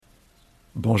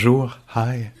Bonjour,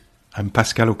 hi, I'm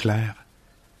Pascal Auclair.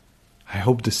 I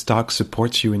hope this talk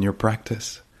supports you in your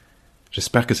practice.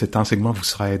 J'espère que cet enseignement vous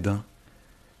sera aidant.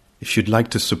 If you'd like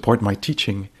to support my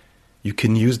teaching, you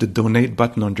can use the donate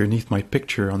button underneath my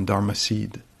picture on Dharma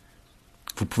Seed.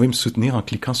 Vous pouvez me soutenir en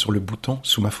cliquant sur le bouton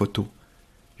sous ma photo.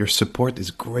 Your support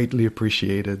is greatly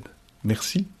appreciated.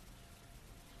 Merci.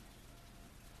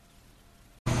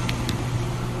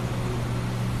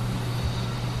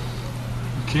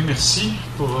 Ok, merci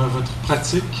pour votre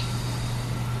pratique.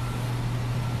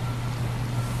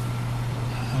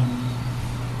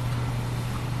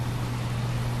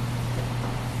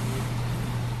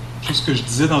 Ce que je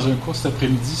disais dans un cours cet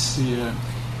après-midi, c'est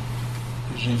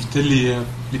j'invitais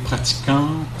les pratiquants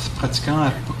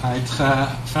à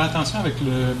faire attention avec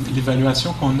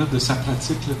l'évaluation qu'on a de sa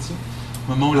pratique. Là,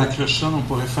 au moment où la cloche sonne, on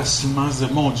pourrait facilement se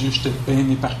dire « Mon Dieu, je suis bien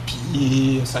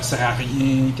éparpillé, ça sert à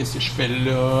rien, qu'est-ce que je fais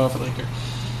là? Il faudrait que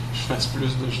je fasse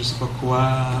plus de je sais pas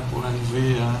quoi pour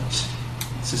arriver à... »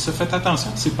 C'est ça, faites attention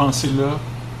à ces pensées-là.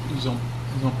 Ils ont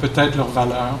peut-être leur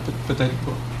valeur, peut-être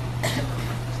pas.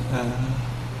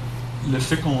 Le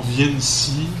fait qu'on vienne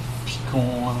ici, puis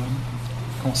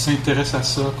qu'on s'intéresse à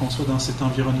ça, qu'on soit dans cet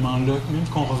environnement-là, même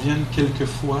qu'on revienne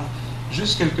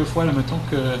juste quelques fois, là, mettons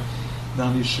que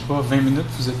dans les, 20 minutes,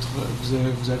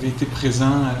 vous avez été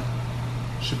présent,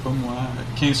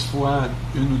 15 fois,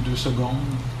 1 ou 2 secondes.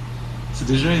 C'est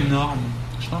déjà énorme.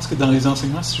 Je pense que dans les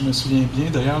enseignements, si je me souviens bien,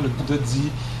 d'ailleurs, le Bouddha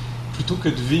dit, plutôt que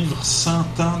de vivre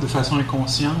 100 ans de façon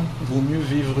inconsciente, il vaut mieux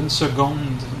vivre 1 seconde,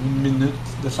 1 minute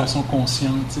de façon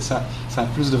consciente. Tu sais, ça a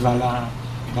plus de valeur.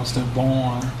 Alors c'est une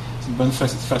bonne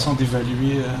façon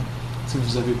d'évaluer. Tu sais,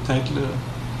 vous avez peut-être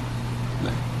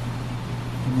un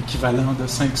équivalent de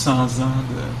 500 ans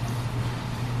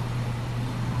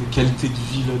de qualité de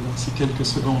vie là, dans ces quelques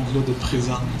secondes-là de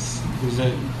présence,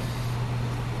 d'éveil.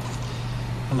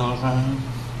 Alors,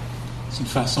 c'est une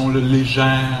façon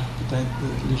légère,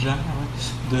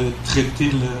 de traiter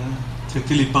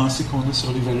les pensées qu'on a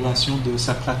sur l'évaluation de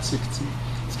sa pratique. Tu sais.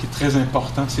 Ce qui est très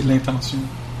important, c'est l'intention.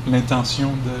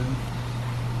 L'intention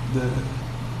de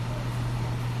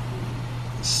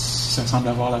ça semble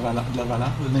avoir de la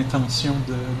valeur. L'intention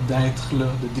d'être là,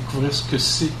 de découvrir ce que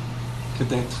c'est que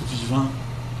d'être vivant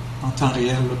en temps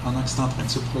réel, là, pendant que c'est en train de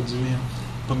se produire.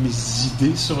 Pas mes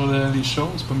idées sur les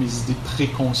choses, pas mes idées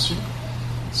préconçues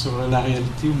sur la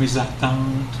réalité ou mes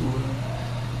attentes ou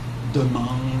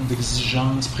demandes,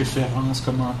 exigences, préférences,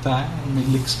 commentaires, mais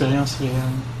l'expérience réelle.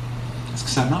 Est-ce que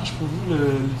ça marche pour vous,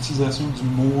 l'utilisation du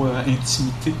mot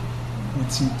intimité?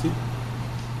 Intimité?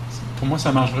 Pour moi,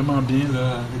 ça marche vraiment bien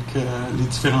là, avec les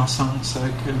différents sens,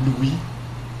 avec l'ouïe,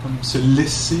 comme se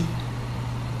laisser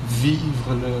vivre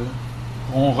le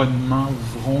ronronnement ou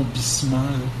vrombissement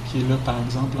là, qui est là, par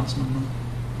exemple, en ce moment.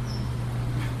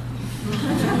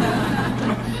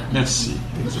 Merci,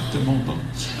 exactement bon.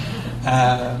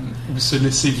 Ou se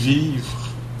laisser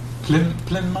vivre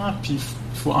pleinement, puis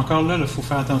encore là, il faut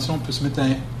faire attention, on peut se mettre à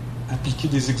appliquer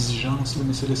des exigences, là,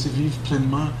 mais se laisser vivre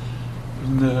pleinement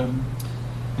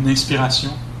une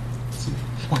inspiration.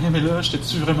 Oui, mais là,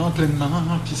 j'étais-tu vraiment pleinement,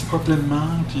 puis c'est quoi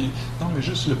pleinement, puis non, mais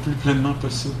juste le plus pleinement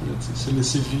possible, là, se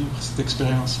laisser vivre cette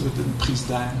expérience-là d'une prise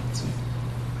d'air. T'sais.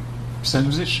 Puis ça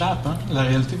nous échappe, hein? La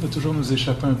réalité va toujours nous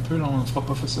échapper un peu. Là, on ne fera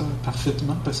pas ça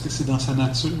parfaitement parce que c'est dans sa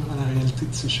nature, la réalité,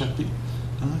 de s'échapper.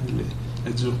 Hein?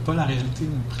 Elle ne dure pas, la réalité.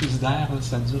 Une prise d'air, là,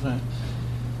 ça dure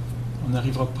on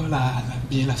n'arrivera pas à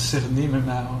bien la cerner, même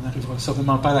on n'arrivera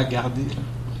certainement pas à la garder. Là.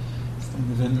 C'est un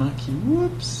événement qui,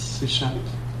 s'échappe.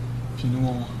 Puis nous,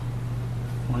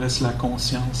 on laisse la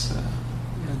conscience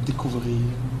la découvrir,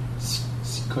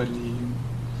 s'y coller.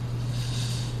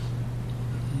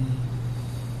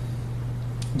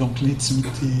 Donc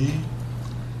l'intimité,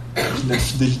 puis la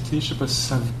fidélité, je ne sais pas si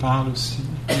ça vous parle aussi.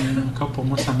 Mais encore pour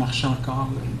moi, ça marchait encore,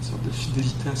 là, une sorte de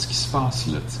fidélité à ce qui se passe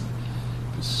là. T'sais.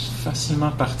 On peut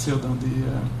facilement partir dans des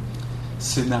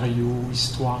scénarios,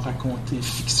 histoires racontées,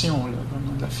 fiction, là,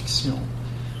 vraiment de la fiction,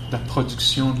 de la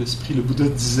production de l'esprit. Le Bouddha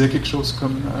disait quelque chose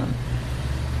comme...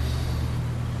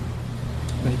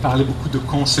 il parlait beaucoup de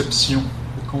conception,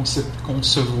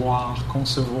 concevoir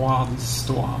des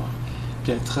histoires,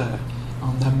 puis être...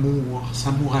 en amour,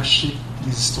 s'amouracher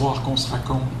les histoires qu'on se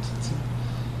raconte. T'sais.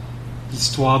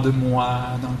 L'histoire de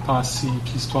moi dans le passé,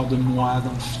 puis l'histoire de moi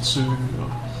dans le futur,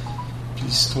 puis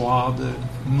l'histoire de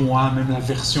moi, même la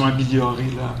version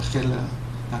améliorée là,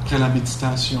 après la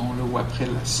méditation, là, ou après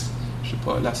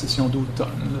la session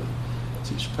d'automne. Là. Tu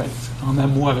sais, je peux être en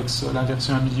amour avec ça, la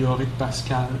version améliorée de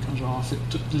Pascal, quand je vais avoir fait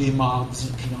tous les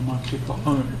mardis, puis je n'en manquerai pas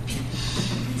un.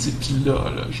 Puis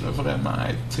là, je vais vraiment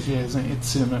être très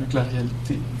intime avec la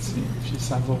réalité. Tu sais, puis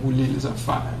ça va rouler les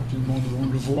affaires, puis le monde va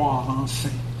le voir enfin.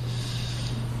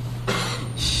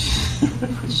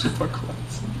 Je sais pas quoi.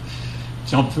 Tu sais.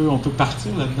 Puis on peut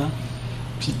partir là-dedans.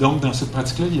 Puis donc, dans cette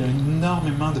pratique-là, il y a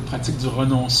énormément de pratiques du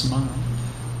renoncement,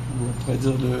 ou on pourrait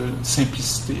dire de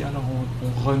simplicité. Alors, on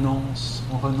renonce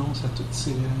à toutes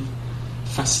ces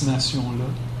fascinations-là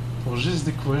pour juste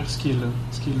découvrir ce qui est là.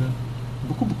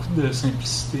 Beaucoup de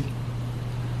simplicité.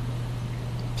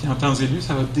 Puis en temps élu,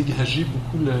 ça va dégager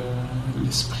beaucoup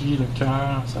l'esprit, le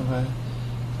cœur. Ça va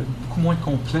être beaucoup moins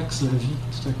complexe, la vie,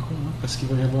 tout à coup, hein, parce qu'il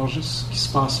va y avoir juste ce qui se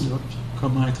passe là, puis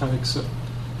comment être avec ça.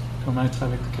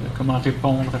 Comment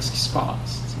répondre à ce qui se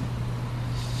passe. T'sais.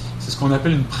 C'est ce qu'on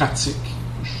appelle une pratique.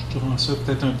 Je rends ça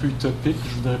peut-être un peu utopique.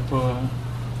 Je voudrais pas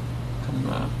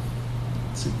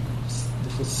des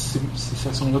fois ces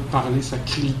façons-là de parler, ça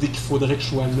crée l'idée qu'il faudrait que je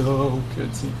sois là ou que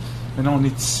maintenant on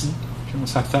est ici, puis on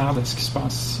s'attarde à ce qui se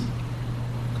passe ici.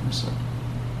 Comme ça.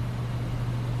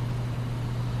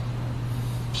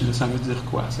 Puis là, ça veut dire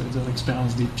quoi? Ça veut dire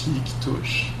l'expérience des pieds qui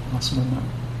touchent en ce moment.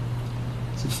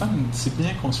 C'est fun, c'est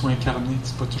bien qu'on soit incarné.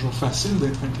 C'est pas toujours facile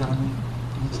d'être incarné.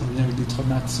 Ça vient avec des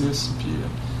traumatismes, puis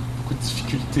beaucoup de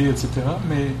difficultés, etc.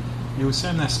 Mais il y a aussi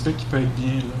un aspect qui peut être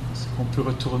bien, là. C'est qu'on peut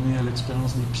retourner à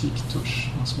l'expérience des pieds qui touchent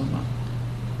en ce moment.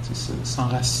 C'est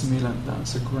s'enraciner là-dedans,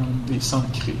 se grounder,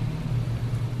 s'ancrer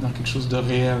dans quelque chose de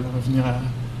réel, revenir à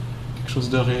quelque chose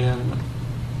de réel.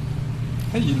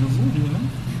 Hey, il est nouveau, lui, non?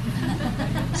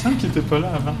 Il semble qu'il n'était pas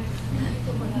là avant.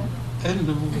 Elle,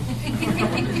 le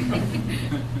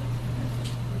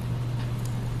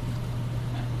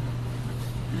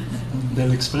une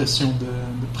belle expression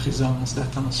de présence,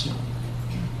 d'attention.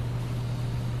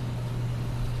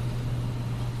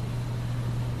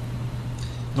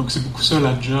 Donc c'est beaucoup ça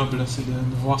la job, là, c'est de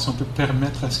voir si on peut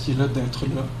permettre à ce qui est là d'être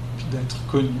là, puis d'être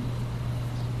connu.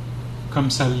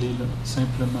 Comme ça l'est là,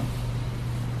 simplement.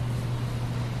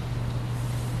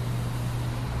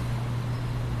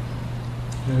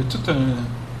 J'avais toute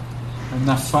une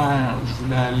affaire où je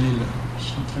voulais aller, là. Je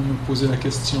suis en train de me poser la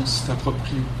question si c'est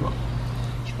approprié ou pas.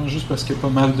 Je pense juste parce qu'il y a pas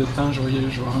mal de temps, je vais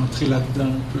rentrer là-dedans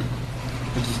un peu.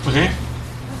 Êtes-vous prêts?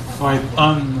 Il faut être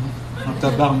en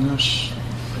tabarnouche.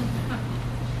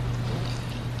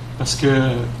 Parce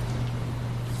que, tu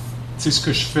sais, ce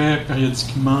que je fais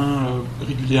périodiquement,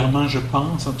 régulièrement, je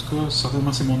pense, en tout cas,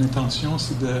 certainement c'est mon intention,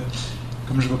 c'est de...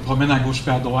 Comme je me promène à gauche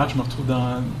et à droite, je me retrouve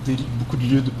dans beaucoup de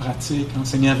lieux de pratique,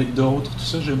 enseigner avec d'autres, tout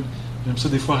ça. J'aime ça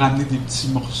des fois ramener des petits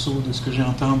morceaux de ce que j'ai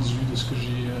entendu, de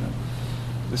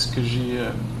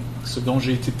ce dont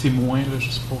j'ai été témoin, là,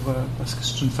 juste pour parce que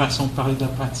c'est une façon de parler de la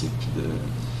pratique, puis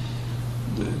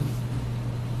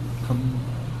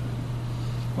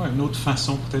une autre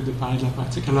façon peut-être de parler de la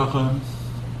pratique. Alors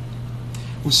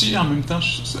aussi en même temps,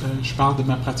 je parle de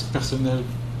ma pratique personnelle.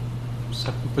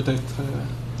 Ça peut peut-être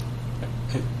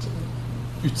être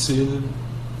utile,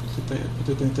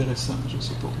 peut-être intéressant, je ne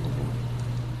sais pas.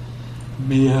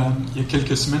 Mais il y a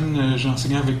quelques semaines, j'ai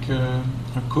enseigné avec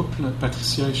un couple,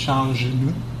 Patricia et Charles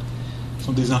Genoux, qui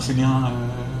sont des enseignants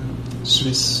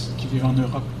suisses qui vivent en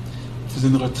Europe. Ils faisaient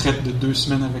une retraite de 2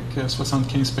 semaines avec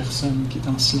 75 personnes qui étaient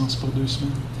en silence pour 2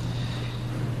 semaines.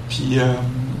 Puis il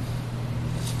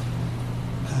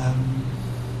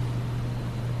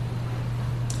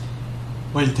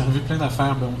est arrivé plein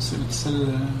d'affaires. Bon, c'est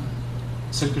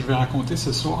celle que je vais raconter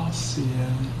ce soir,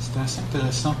 c'était assez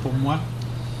intéressant pour moi.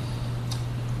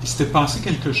 Il s'était passé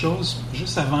quelque chose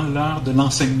juste avant l'heure de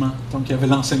l'enseignement. Donc, il y avait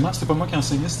l'enseignement, c'était pas moi qui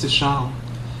enseignais, c'était Charles.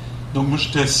 Donc, moi,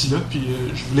 j'étais assis là, puis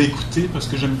je voulais écouter parce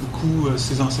que j'aime beaucoup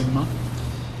ses enseignements.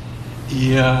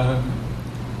 Et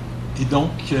donc,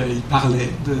 il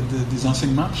parlait des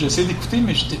enseignements, puis j'essayais d'écouter,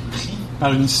 mais j'étais pris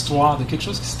par une histoire de quelque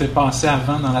chose qui s'était passé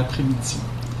avant dans l'après-midi.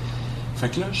 Fait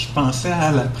que là, je pensais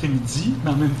à l'après-midi, mais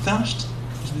en même temps, je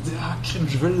me disais, crime,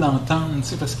 je veux l'entendre, tu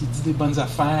sais, parce qu'il dit des bonnes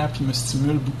affaires, puis il me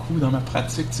stimule beaucoup dans ma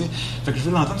pratique, tu sais. Fait que je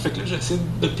veux l'entendre, fait que là, j'essaie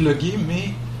de plugger,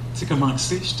 mais, tu sais, comment que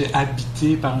c'est, j'étais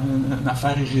habité par une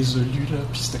affaire irrésolue, là,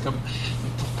 puis c'était comme, mais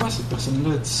pourquoi cette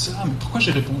personne-là a dit ça? Mais pourquoi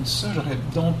j'ai répondu ça? J'aurais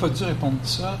donc pas dû répondre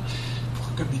ça.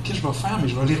 Mais qu'est-ce que je vais faire? Mais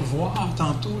je vais aller revoir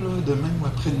tantôt, là, demain ou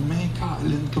après-demain.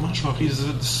 Caroline, comment je vais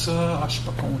résoudre ça? Je suis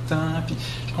pas content. Puis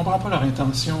je comprends pas leur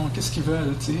intention. Qu'est-ce qu'ils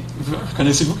veulent, tu sais?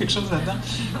 Connaissez-vous quelque chose là-dedans?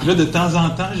 Puis là, de temps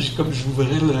en temps, comme j'ouvrais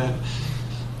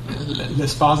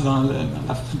l'espace dans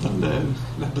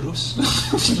la brousse.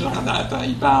 Genre, attends,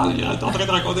 il parle, il est en train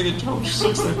de raconter quelque chose. Je suis sûr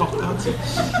que c'est important, tu sais.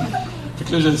 Fait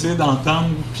que là, j'essayais d'entendre,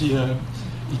 puis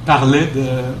il parlait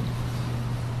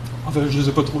Enfin, je ne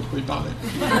sais pas trop de quoi il parlait.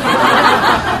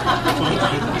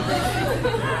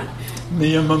 Mais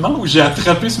il y a un moment où j'ai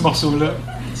attrapé ce morceau-là.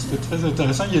 C'était très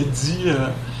intéressant. Il a dit...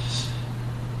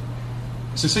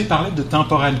 c'est ça, il parlait de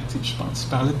temporalité, je pense. Il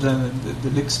parlait de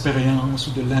l'expérience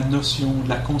ou de la notion, de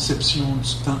la conception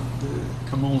du temps, de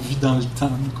comment on vit dans le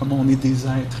temps, comment on est des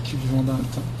êtres qui vivons dans le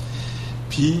temps.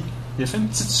 Puis, il a fait une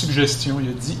petite suggestion. Il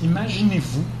a dit,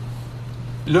 imaginez-vous,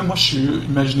 là, moi,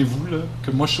 imaginez-vous, là,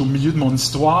 que moi, je suis au milieu de mon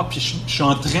histoire, puis je suis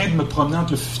en train de me promener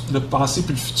entre le passé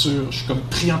puis le futur. Je suis comme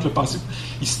pris entre le passé.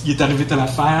 Il est arrivé telle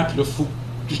affaire, puis là, il faut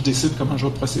que je décide comment je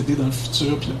vais procéder dans le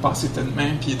futur, puis le passé était de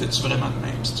même, puis était-tu vraiment de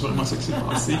même? C'est-tu vraiment ça qui s'est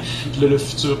passé? Puis là, le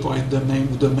futur pourrait être de même,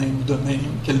 ou de même, ou de même.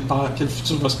 Quel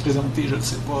futur va se présenter? Je ne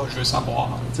sais pas, je veux savoir,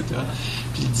 etc.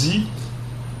 Puis il dit,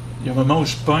 il y a un moment où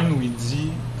je pogne, où il dit,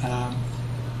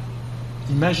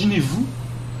 imaginez-vous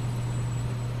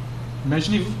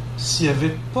s'il n'y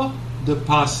avait pas de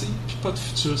passé puis pas de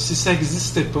futur, si ça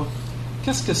n'existait pas,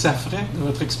 qu'est-ce que ça ferait de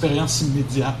votre expérience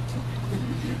immédiate?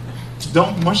 Puis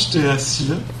donc, moi, j'étais assis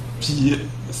là, puis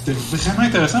c'était vraiment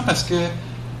intéressant parce que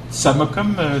ça m'a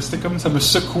ça m'a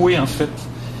secoué, en fait.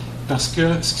 Parce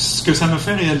que ce que ça m'a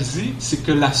fait réaliser, c'est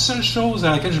que la seule chose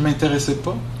à laquelle je ne m'intéressais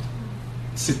pas,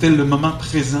 c'était le moment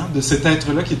présent de cet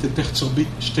être-là qui était perturbé.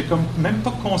 J'étais comme même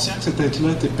pas conscient que cet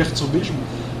être-là était perturbé.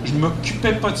 Je ne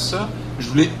m'occupais pas de ça. Je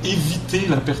voulais éviter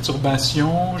la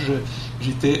perturbation.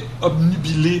 J'étais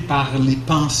obnubilé par les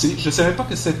pensées. Je ne savais pas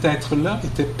que cet être-là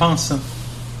était pensant.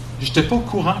 Je n'étais pas au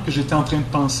courant que j'étais en train de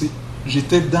penser.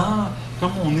 J'étais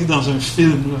comme on est dans un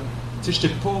film, là. Tu sais, je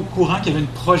n'étais pas au courant qu'il y avait une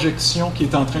projection qui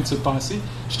était en train de se passer.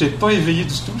 Je n'étais pas éveillé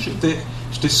du tout. J'étais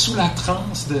sous la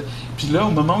transe de... Puis là,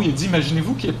 au moment où il a dit,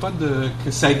 imaginez-vous qu'il n'y ait pas que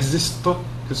ça n'existe pas,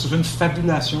 que ce soit une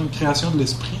fabulation, une création de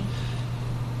l'esprit,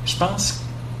 je pense,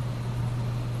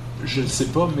 je ne le sais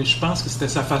pas, mais je pense que c'était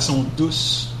sa façon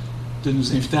douce de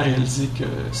nous inviter à réaliser que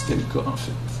c'était le cas, en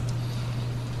fait.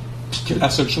 Puis que la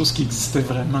seule chose qui existait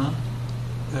vraiment,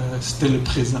 c'était le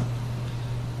présent.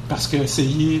 Parce que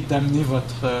essayez d'amener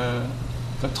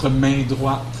votre main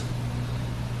droite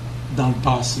dans le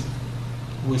passé,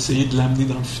 ou essayer de l'amener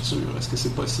dans le futur. Est-ce que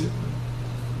c'est possible?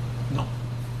 Non.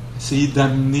 Essayez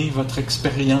d'amener votre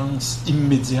expérience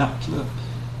immédiate, là.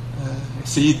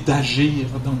 Essayez d'agir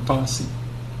dans le passé.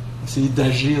 Essayez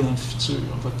d'agir dans le futur.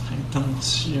 Votre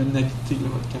intentionnalité, là,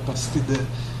 votre capacité de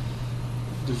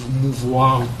vous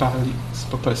mouvoir ou de parler. C'est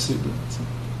pas possible. T'sais.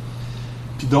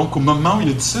 Puis donc, au moment où il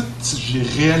a dit ça, j'ai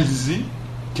réalisé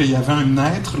qu'il y avait un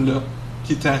être là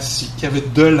qui était assis, qui avait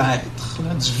de l'être,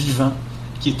 là, du vivant,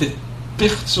 qui était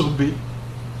perturbé,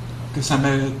 que ça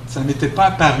m'était pas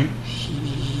apparu.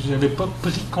 J'avais pas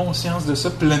pris conscience de ça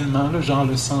pleinement, là, genre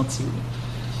le sentir.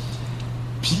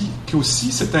 Puis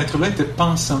qu'aussi, cet être-là était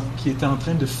pensant, qui était en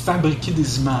train de fabriquer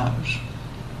des images,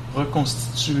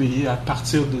 reconstituées à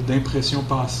partir d'impressions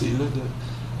passées, là,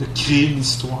 de créer une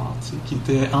histoire, tu sais, qui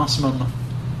était en ce moment.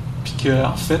 Puis que,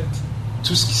 en fait,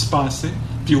 tout ce qui se passait,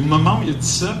 puis au moment où il a dit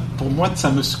ça, pour moi, ça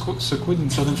me secouait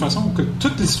d'une certaine façon, que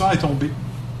toute l'histoire est tombée.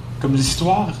 Comme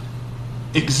l'histoire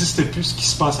n'existait plus. Ce qui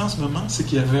se passait en ce moment, c'est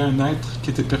qu'il y avait un être qui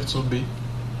était perturbé.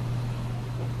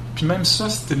 Puis même ça,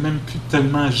 c'était même plus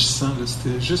tellement agissant, là.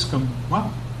 C'était juste comme, wow,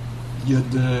 il y a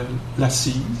de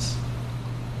l'assise,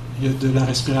 il y a de la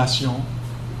respiration,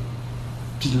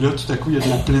 puis là, tout à coup, il y a de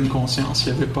la pleine conscience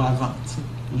qu'il n'y avait pas avant. T'sais.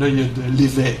 Là, il y a de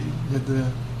l'éveil,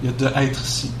 il y a de être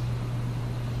ici.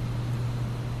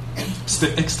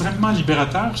 C'était extrêmement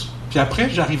libérateur. Puis après,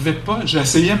 j'arrivais pas,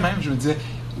 j'essayais même, je me disais,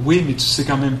 oui, mais tu sais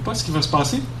quand même pas ce qui va se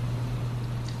passer.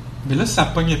 Mais là, ça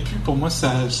pognait plus. Pour moi,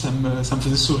 ça me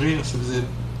faisait sourire. Ça faisait,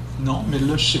 non, mais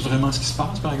là, je sais vraiment ce qui se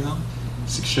passe, par exemple.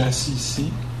 C'est que je suis assis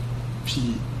ici,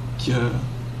 puis que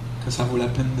ça vaut la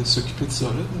peine de s'occuper de ça,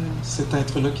 là, de cet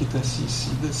être-là qui est assis ici,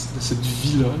 de cette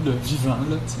vie-là, le vivant,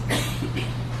 là, t'sais.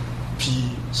 Puis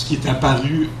ce qui était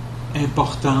apparu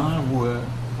important ou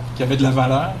qui avait de la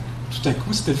valeur, tout à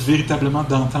coup, c'était véritablement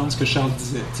d'entendre ce que Charles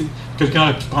disait. T'sais, quelqu'un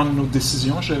aurait pu prendre une autre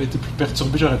décision, j'avais été plus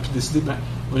perturbé, j'aurais pu décider,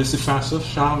 on va laisser faire ça,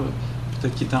 Charles,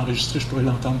 peut-être qu'il est enregistré, je pourrais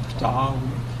l'entendre plus tard, ou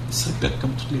il se répète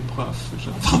comme tous les profs, je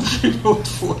l'entendrai une autre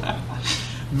fois.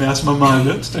 Mais à ce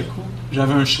moment-là, tout à coup,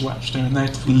 j'avais un choix. J'étais un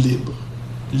être libre,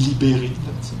 libéré.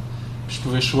 Là, puis je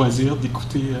pouvais choisir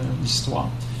d'écouter l'histoire.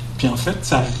 Puis en fait,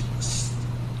 ça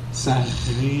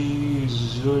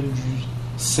résoluait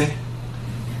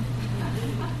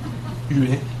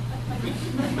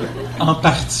en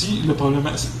partie le problème.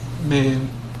 Mais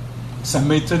ça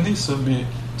m'a étonné, ça. Mais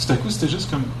tout à coup, c'était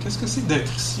juste comme, qu'est-ce que c'est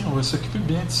d'être ici? On va s'occuper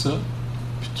bien de ça.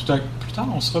 Puis plus tard,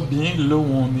 on sera bien là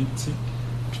où on est, tu sais.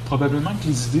 Probablement que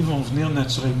les idées vont venir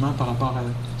naturellement par rapport à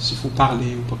s'il faut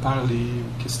parler ou pas parler,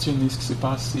 ou questionner ce qui s'est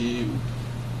passé,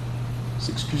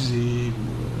 s'excuser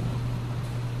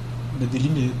ou mettre des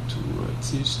limites.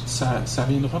 Ça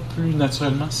viendra plus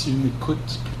naturellement si une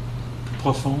écoute plus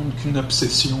profonde qu'une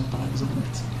obsession, par exemple.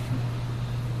 T'sais.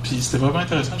 Puis c'était vraiment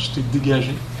intéressant, j'étais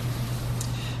dégagé.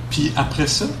 Puis après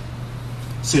ça,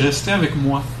 c'est resté avec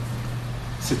moi,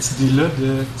 cette idée-là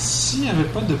de s'il n'y avait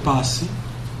pas de passé,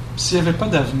 s'il n'y avait pas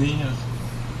d'avenir,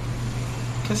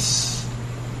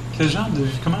 quel genre de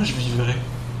vie, comment je vivrais?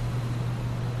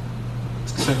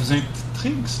 Est-ce que ça vous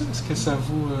intrigue, ça? Est-ce que ça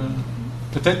vous...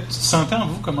 Peut-être, tu sentais en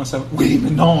vous comment ça... Oui,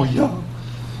 mais non, il y a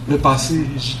le passé,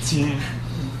 j'y tiens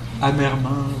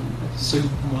amèrement,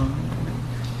 solidement.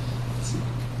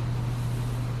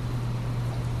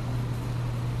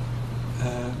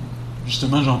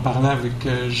 Justement, j'en parlais avec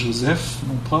Joseph,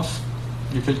 mon prof,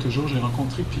 il y a quelques jours, je l'ai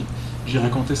rencontré, puis j'ai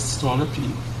raconté cette histoire-là, puis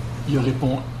il a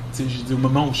répondu. J'ai dit, au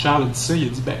moment où Charles a dit ça, il a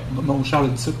dit, au moment où Charles a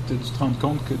dit ça, tu as dû te rendre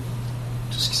compte que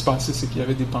tout ce qui se passait, c'est qu'il y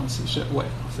avait des pensées. Ouais,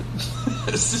 en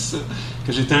fait, c'est ça,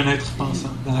 que j'étais un être pensant.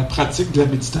 Dans la pratique de la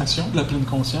méditation, de la pleine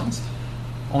conscience,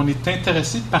 on est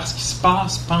intéressé par ce qui se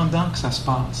passe pendant que ça se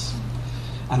passe.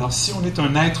 Alors, si on est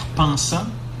un être pensant,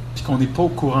 puis qu'on n'est pas au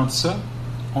courant de ça,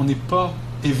 on n'est pas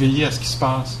éveillé à ce qui se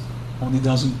passe. On est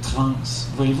dans une transe.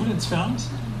 Voyez-vous la différence?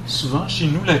 Souvent, chez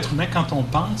nous, l'être humain, quand on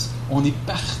pense, on est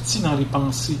parti dans les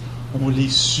pensées. On les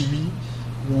suit,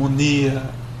 on les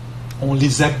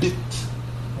habite.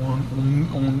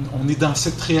 On est dans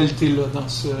cette réalité-là,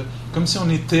 comme si on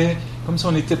était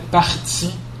parti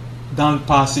dans le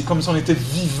passé, comme si on était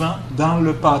vivant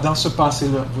dans ce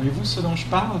passé-là. Voyez-vous ce dont je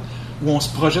parle? Où on se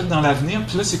projette dans l'avenir,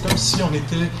 puis là, c'est comme si on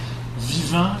était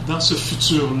vivant dans ce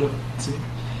futur-là. T'sais.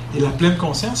 Et la pleine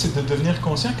conscience, c'est de devenir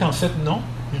conscient qu'en fait, non,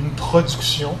 une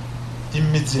production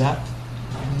immédiate,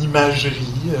 une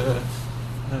imagerie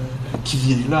qui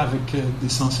vient là avec des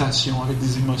sensations, avec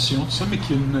des émotions, tout ça, mais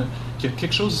qu'il y a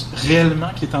quelque chose réellement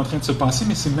qui est en train de se passer,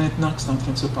 mais c'est maintenant que c'est en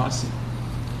train de se passer.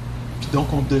 Puis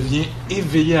donc, on devient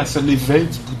éveillé à ça. L'éveil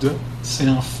du Bouddha, c'est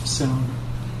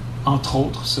entre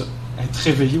autres ça, être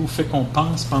éveillé au fait qu'on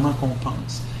pense pendant qu'on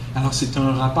pense. Alors, c'est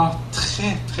un rapport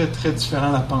très, très, très différent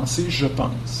à la pensée, je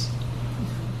pense.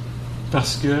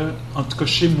 Parce que, en tout cas,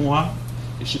 chez moi,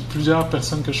 et chez plusieurs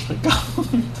personnes que je fréquente,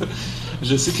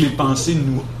 je sais que les pensées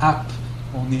nous happent.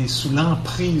 On est sous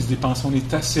l'emprise des pensées. On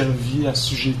est asservi,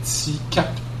 assujetti,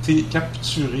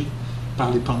 capturé par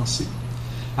les pensées.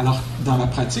 Alors, dans la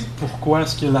pratique, pourquoi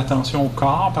est-ce qu'il y a l'attention au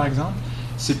corps, par exemple?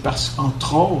 C'est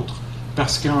entre autres,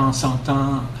 parce qu'en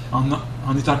sentant,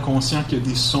 en étant conscient qu'il y a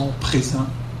des sons présents,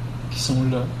 qui sont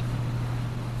là.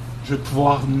 Je vais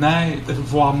pouvoir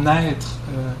voir naître,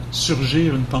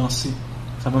 surgir une pensée.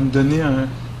 Ça va me donner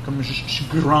comme je suis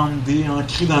groundé,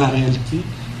 ancré dans la réalité.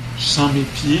 Je sens mes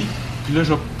pieds, puis là,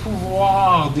 je vais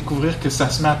pouvoir découvrir que ça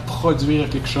se met à produire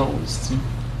quelque chose, tu sais.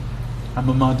 À un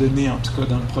moment donné, en tout cas,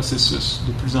 dans le processus,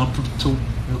 de plus en plus tôt,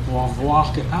 je vais pouvoir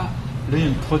voir que, là, il y a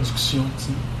une production, tu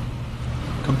sais.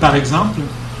 Comme par exemple,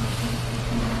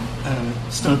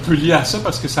 c'est un peu lié à ça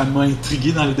parce que ça m'a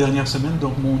intrigué dans les dernières semaines,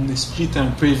 donc mon esprit était un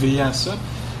peu éveillé à ça.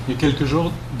 Il y a quelques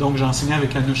jours, donc j'enseignais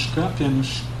avec Anushka, puis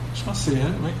Anushka, je pense que c'est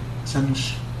elle, oui, c'est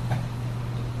Anushka.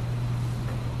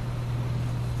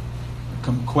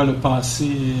 Comme quoi le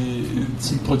passé,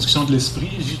 c'est une production de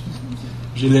l'esprit.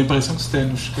 J'ai l'impression que c'était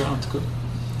Anushka, en tout cas.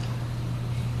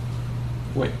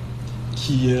 Oui.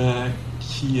 Qui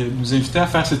nous invitait à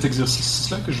faire cet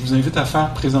exercice-là que je vous invite à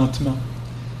faire présentement.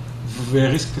 Vous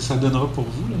verrez ce que ça donnera pour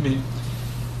vous, là, mais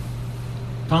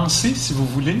pensez, si vous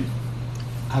voulez,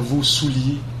 à vos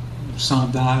souliers, vos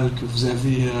sandales que vous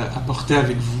avez apportés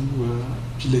avec vous,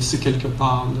 puis laissés quelque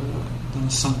part là, dans le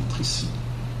centre ici.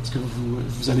 Parce que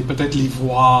vous allez peut-être les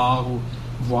voir, ou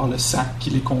voir le sac qui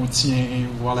les contient,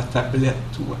 ou voir la tablette,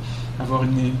 ou avoir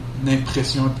une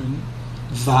impression un peu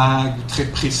vague, ou très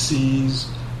précise.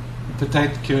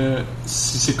 Peut-être que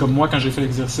si c'est comme moi quand j'ai fait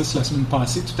l'exercice la semaine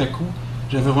passée, tout à coup,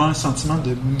 j'avais vraiment un sentiment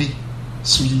de mes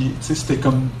souliers. Tu sais, c'était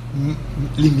comme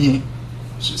les miens.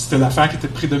 C'était l'affaire qui était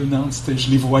prédominante. Je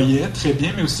les voyais très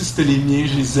bien, mais aussi c'était les miens,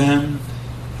 je les aime.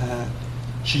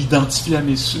 J'ai identifié à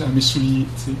mes souliers.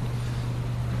 Tu sais.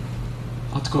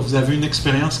 En tout cas, vous avez une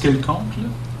expérience quelconque, là.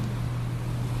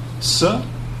 Ça,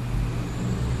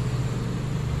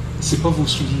 c'est pas vos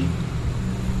souliers.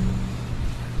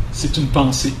 C'est une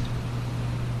pensée.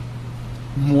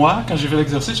 Moi, quand j'ai fait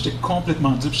l'exercice, j'étais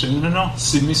complètement dupe. Je disais, non,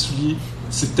 c'est mes souliers.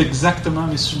 C'est exactement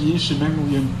mes souliers. Je sais même où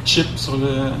il y a une chip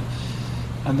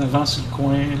en avant, sur le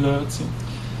coin, là, tu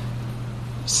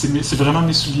sais. C'est vraiment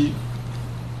mes souliers.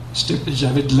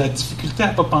 J'avais de la difficulté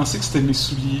à ne pas penser que c'était mes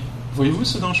souliers. Voyez-vous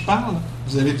ce dont je parle?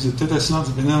 Vous êtes peut-être assis là et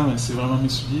vous dites, non, mais c'est vraiment mes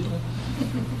souliers, là.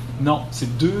 Non,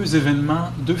 c'est deux événements,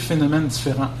 deux phénomènes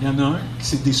différents. Il y en a un qui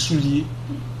c'est des souliers,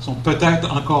 qui sont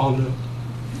peut-être encore là.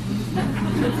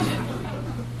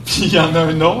 Puis il y en a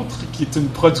un autre qui est une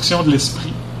production de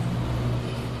l'esprit.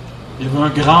 Il y avait un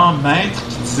grand maître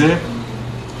qui disait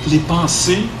 « Les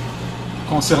pensées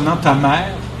concernant ta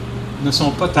mère ne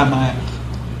sont pas ta mère. »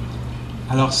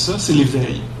 Alors ça, c'est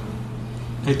l'éveil.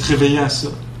 Être réveillé à ça.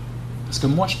 Parce que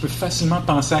moi, je peux facilement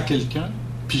penser à quelqu'un,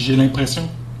 puis j'ai l'impression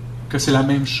que c'est la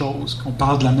même chose, qu'on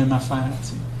parle de la même affaire.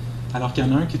 T'sais. Alors qu'il y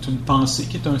en a un qui est une pensée,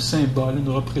 qui est un symbole, une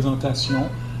représentation,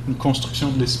 une construction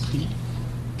de l'esprit.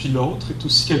 Puis l'autre est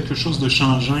aussi quelque chose de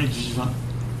changeant et de vivant.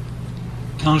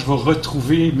 Quand je vais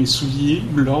retrouver mes souliers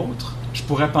ou l'autre, je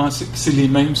pourrais penser que c'est les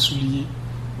mêmes souliers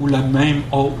ou la même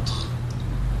autre.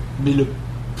 Mais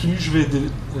plus je vais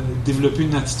développer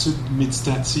une attitude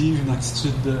méditative, une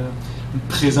attitude une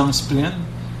présence pleine,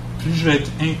 plus je vais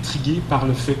être intrigué par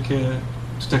le fait que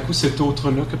tout à coup cet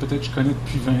autre-là, que peut-être je connais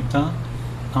depuis 20 ans,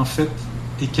 en fait,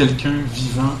 est quelqu'un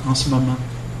vivant en ce moment.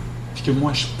 Puis que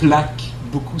moi, je plaque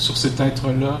beaucoup sur cet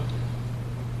être-là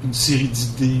une série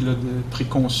d'idées là, de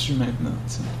préconçues maintenant.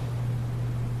 T'sais.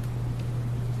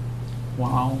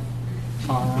 Wow!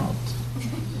 Far out.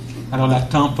 Alors la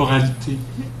temporalité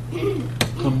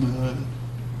comme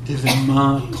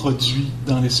événement produit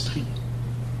dans l'esprit.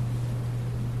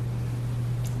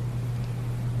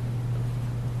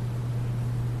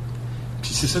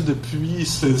 Puis c'est ça, depuis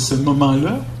ce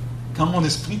moment-là, quand mon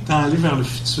esprit tend à aller vers le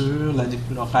futur,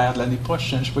 l'horaire de l'année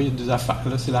prochaine, je sais pas, il y a des affaires,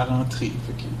 là c'est la rentrée,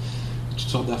 fait qu'il y a toutes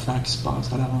sortes d'affaires qui se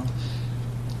passent à la rentrée.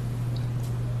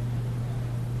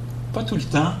 Pas tout le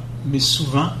temps, mais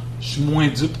souvent, je suis moins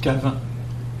dupe qu'avant.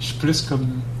 Je suis plus comme,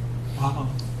 wow,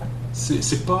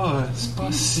 c'est pas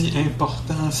si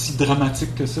important, si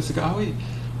dramatique que ça. C'est que, ah oui,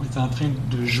 on est en train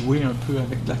de jouer un peu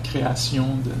avec de la création,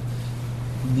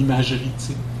 d'une imagerie, tu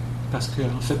sais. Parce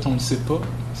qu'en fait, on ne sait pas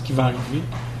ce qui va arriver.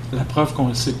 La preuve qu'on ne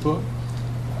le sait pas,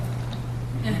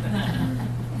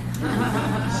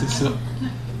 c'est ça.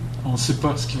 On ne sait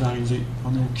pas ce qui va arriver.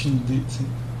 On n'a aucune idée, tu sais.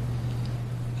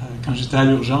 Quand j'étais à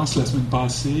l'urgence la semaine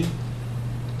passée,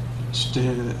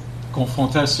 j'étais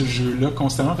confronté à ce jeu-là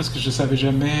constamment parce que je ne savais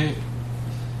jamais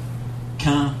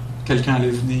quand quelqu'un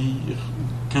allait venir,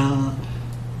 ou quand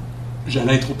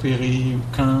j'allais être opéré, ou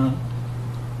quand...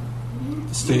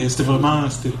 C'était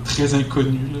très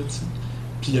inconnu, là, tu sais.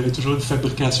 Puis il y avait toujours une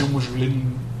fabrication. Moi, je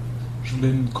voulais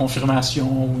une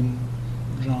confirmation ou une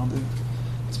genre de...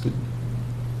 un petit peu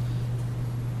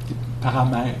des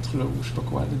paramètres, là, ou je sais pas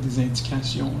quoi, là, des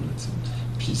indications, là, tu sais.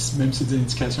 Puis même ces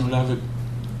indications-là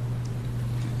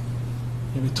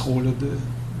il y avait trop là,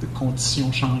 de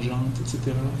conditions changeantes,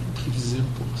 etc., imprévisibles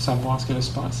pour savoir ce qui allait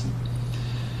se passer.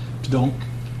 Puis donc,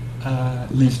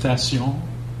 l'invitation,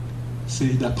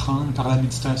 c'est d'apprendre par la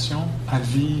méditation à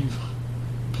vivre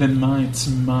pleinement,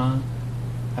 intimement,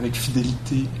 avec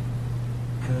fidélité,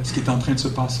 ce qui est en train de se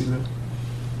passer là.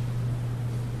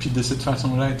 Puis de cette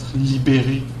façon-là, être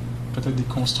libéré peut-être des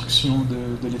constructions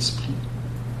de l'esprit.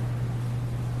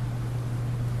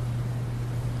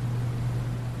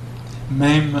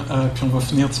 Même, puis on va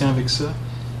finir avec ça,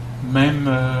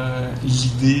 même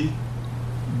l'idée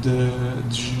de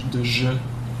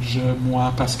je,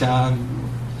 moi, Pascal,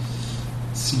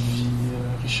 Sylvie,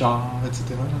 Richard, etc.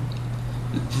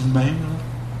 Vous-même, là,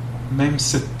 même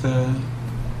cette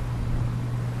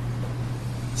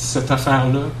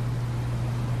affaire-là,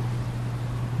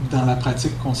 dans la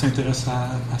pratique, qu'on s'intéresse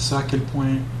à ça, à quel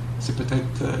point c'est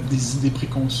peut-être des idées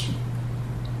préconçues.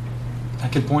 À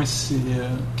quel point c'est...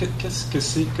 qu'est-ce que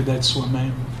c'est que d'être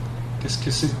soi-même? Qu'est-ce que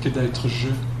c'est que d'être je?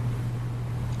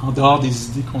 En dehors des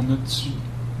idées qu'on a dessus,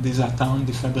 des attentes,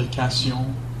 des fabrications,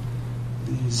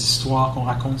 des histoires qu'on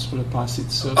raconte sur le passé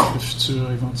de ça, sur le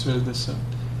futur éventuel de ça.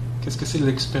 Qu'est-ce que c'est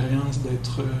l'expérience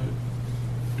d'être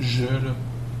je, là?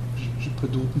 J'ai pas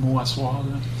d'autres mots à soir,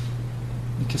 là.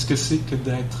 Mais qu'est-ce que c'est que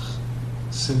d'être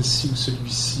celle-ci ou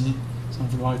celui-ci, sans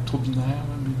vouloir être trop binaire,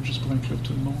 là, mais juste pour inclure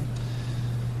tout le monde?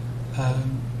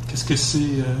 Qu'est-ce que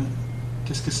c'est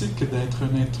que d'être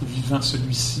un être vivant,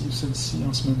 celui-ci ou celle-ci,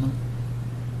 en ce moment?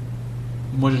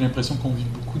 Moi, j'ai l'impression qu'on vit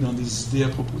beaucoup dans des idées à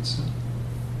propos de ça.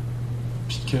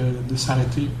 Puis que de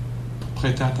s'arrêter pour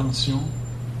prêter attention,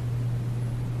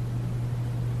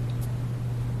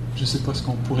 je ne sais pas ce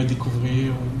qu'on pourrait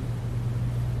découvrir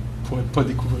ou pourrait pas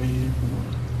découvrir.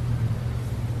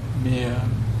 Mais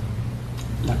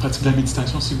la pratique de la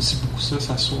méditation, c'est aussi beaucoup ça,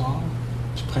 s'asseoir,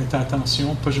 puis prêter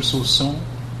attention, pas juste au son,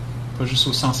 pas juste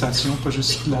aux sensations, pas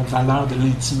juste la valeur de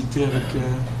l'intimité avec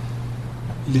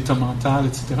l'état mental,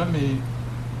 etc., mais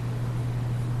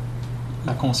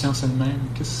la conscience elle-même.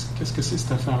 Qu'est-ce que c'est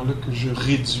cette affaire-là que je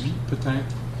réduis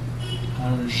peut-être à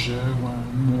un je ou à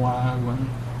un moi ou à un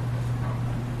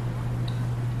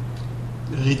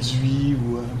réduit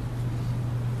ou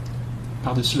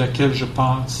par-dessus laquelle je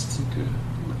passe,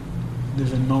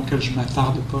 l'événement auquel je ne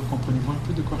m'attarde pas. Comprenez-vous un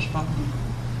peu de quoi je parle?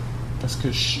 Parce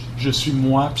que je suis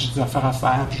moi, puis j'ai des affaires à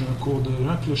faire, puis j'ai un cours de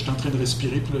là, puis là je suis en train de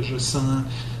respirer, puis là je sens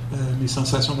mes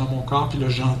sensations dans mon corps, puis là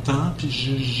j'entends, puis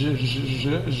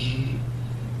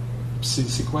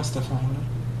c'est quoi cette affaire-là?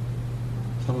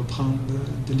 Ça va prendre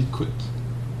de l'écoute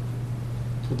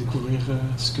pour découvrir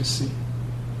ce que c'est.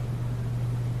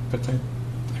 Peut-être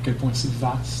à quel point c'est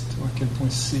vaste, ou à quel point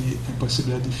c'est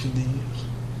impossible à définir,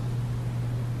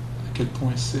 à quel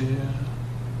point c'est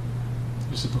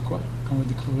je sais pas quoi, qu'on va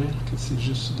découvrir que c'est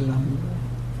juste de l'amour,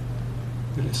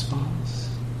 de l'espace,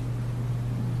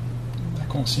 de la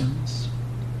conscience.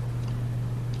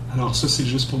 Alors ça, c'est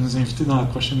juste pour nous inviter dans la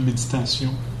prochaine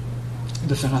méditation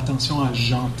de faire attention à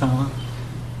j'entends,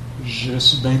 je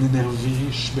suis bien énervé,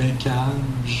 je suis bien calme,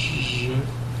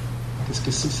 qu'est-ce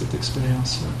que c'est cette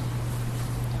expérience-là?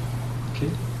 OK?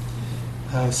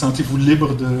 Sentez-vous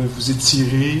libre de vous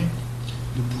étirer,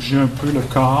 de bouger un peu le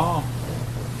corps.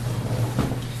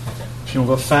 Puis on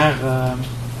va faire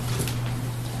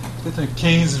peut-être un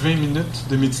 15-20 minutes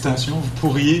de méditation. Vous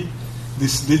pourriez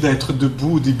décider d'être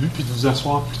debout au début, puis de vous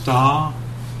asseoir plus tard,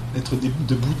 d'être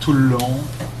debout tout le long.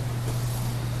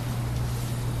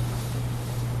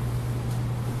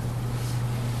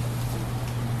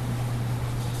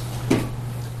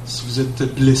 Si vous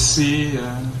êtes blessé,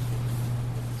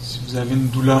 si vous avez une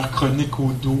douleur chronique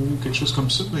au dos, quelque chose comme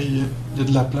ça, ben, il y a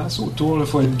de la place autour, il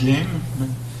faut être game.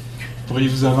 Vous pourriez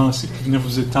vous avancer puis venir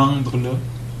vous étendre là.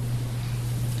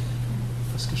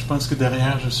 Parce que je pense que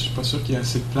derrière, je ne suis pas sûr qu'il y ait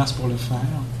assez de place pour le faire.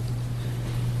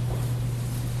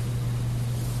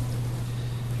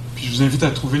 Puis je vous invite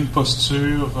à trouver une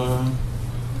posture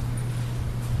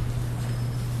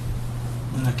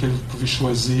dans laquelle vous pouvez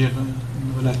choisir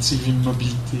une relative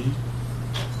immobilité,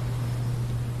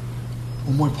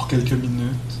 au moins pour quelques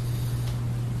minutes.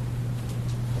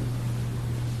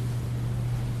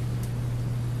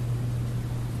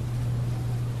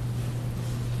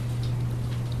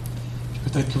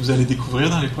 Peut-être que vous allez découvrir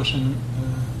dans les prochains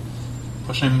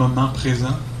moments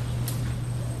présents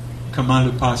comment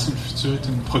le passé et le futur est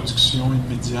une production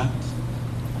immédiate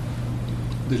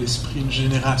de l'esprit, une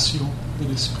génération de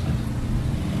l'esprit.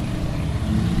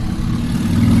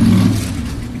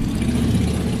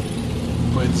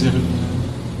 On pourrait dire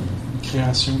une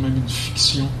création, même une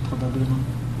fiction, probablement.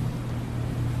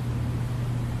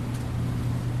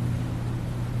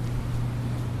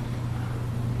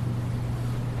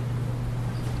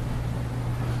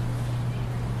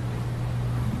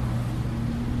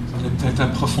 Peut-être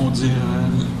approfondir,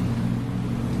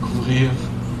 découvrir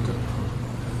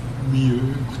mieux,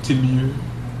 goûter mieux,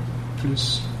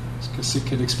 plus ce que c'est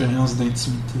que l'expérience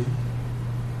d'intimité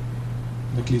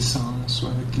avec les sens ou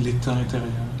avec l'état intérieur.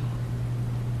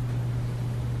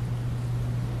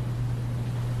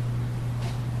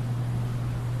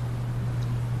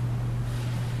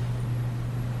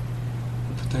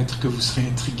 Peut-être que vous serez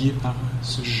intrigué par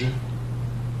ce jeu.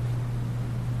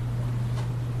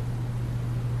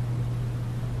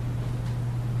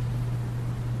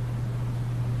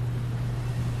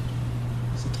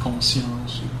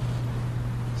 Conscience,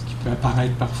 ce qui peut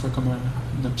apparaître parfois comme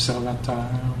un observateur,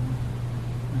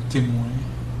 un témoin.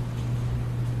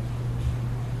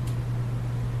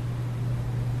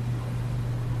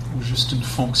 Ou juste une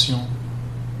fonction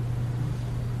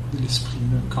de l'esprit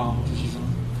d'un corps vivant.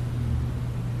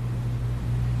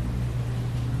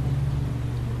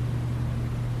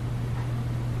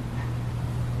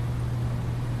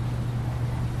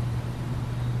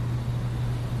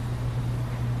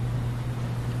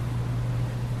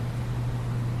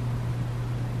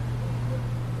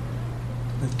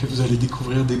 Que vous allez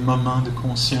découvrir des moments de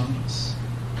conscience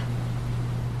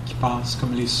qui passent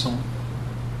comme les sons,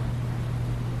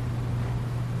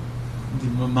 des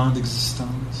moments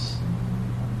d'existence,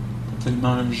 pas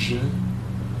tellement un jeu,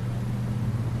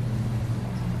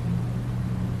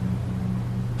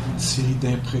 une série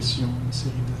d'impressions, une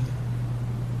série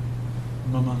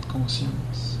de moments de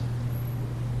conscience.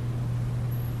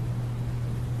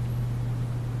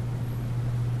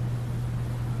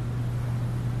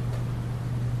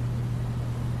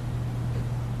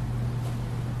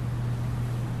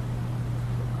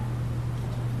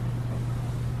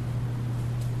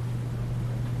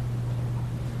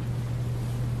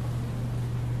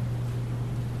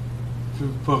 On ne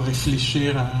veut pas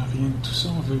réfléchir à rien de tout ça,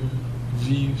 on veut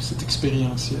vivre cet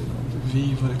expérientiel, on veut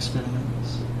vivre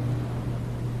l'expérience.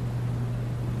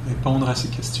 Répondre à ces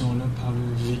questions-là par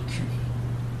le vécu,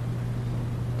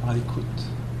 par l'écoute.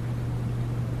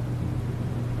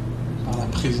 par la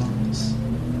présence.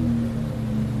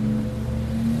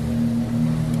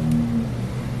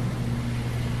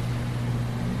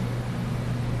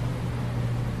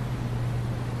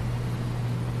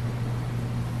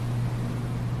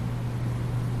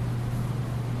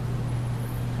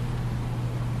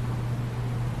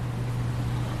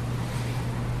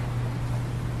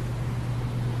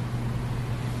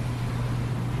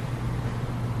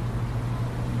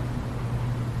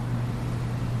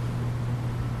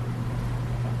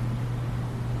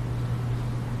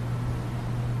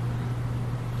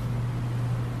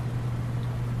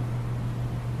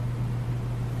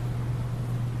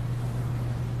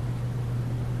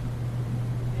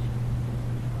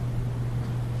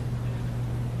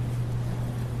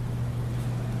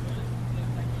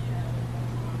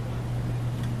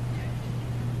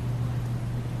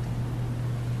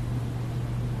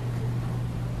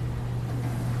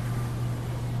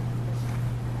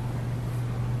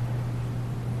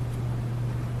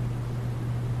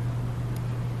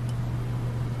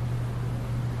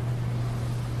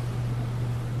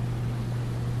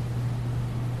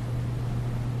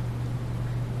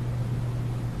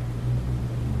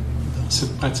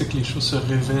 Cette pratique, les choses se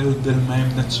révèlent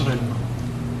d'elles-mêmes naturellement.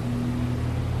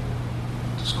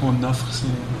 Tout ce qu'on offre, c'est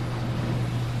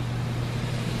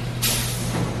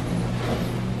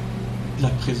de la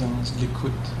présence, de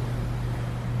l'écoute.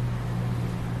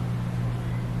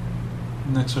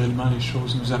 Naturellement, les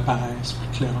choses nous apparaissent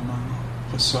plus clairement,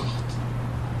 ressortent.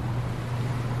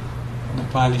 On n'a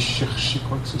pas à aller chercher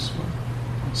quoi que ce soit.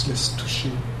 On se laisse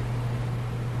toucher.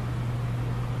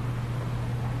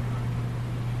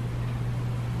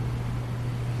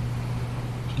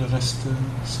 Le reste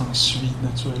s'ensuit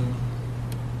naturellement.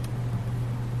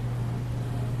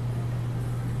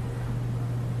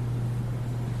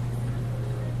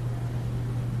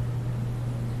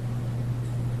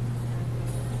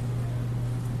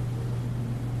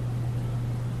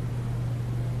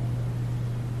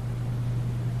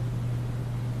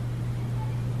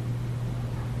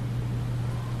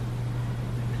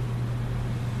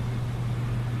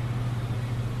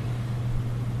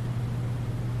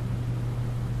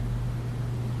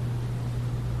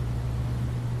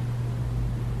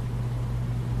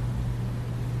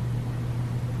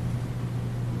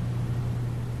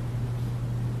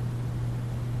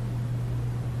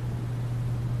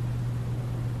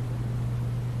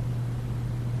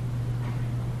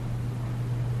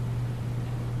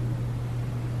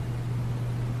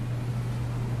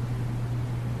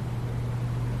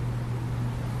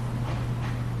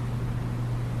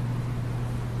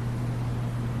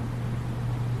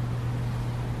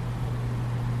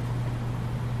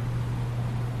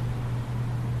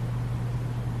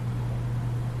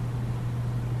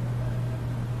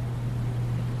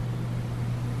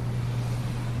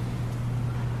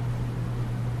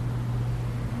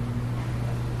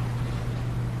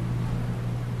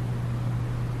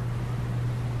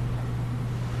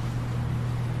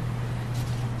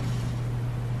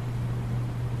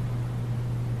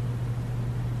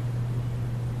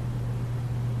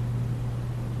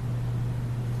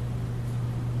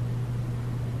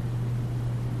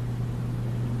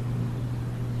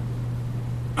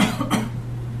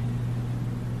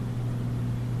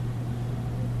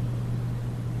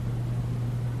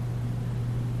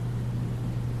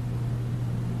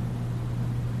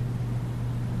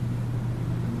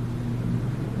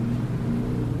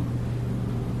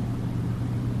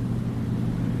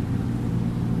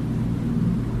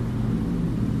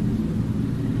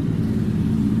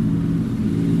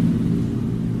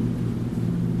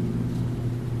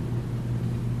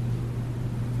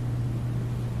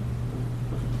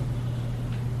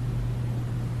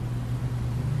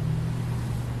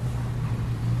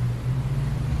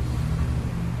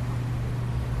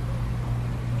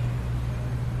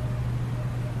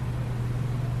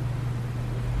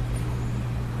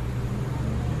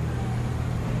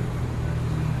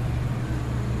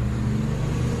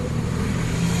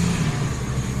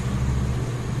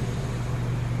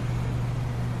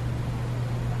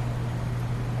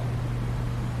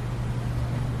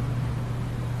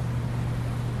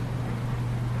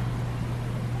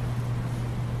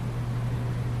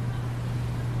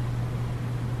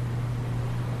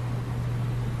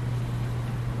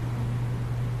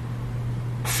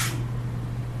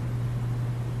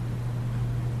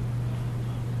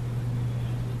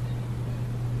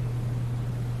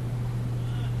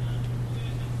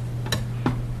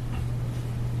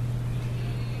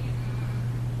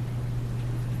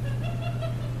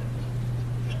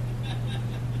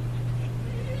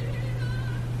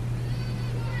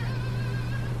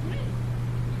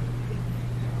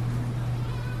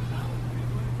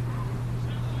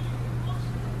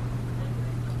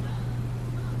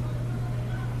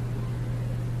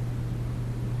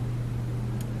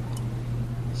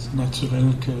 C'est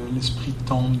naturel que l'esprit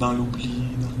tombe dans l'oubli,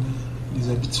 dans les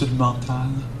habitudes mentales.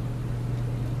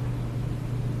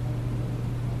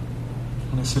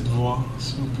 On essaie de voir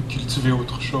si on peut cultiver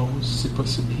autre chose, si c'est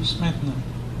possible juste maintenant.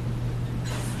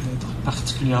 D'être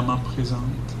particulièrement présent.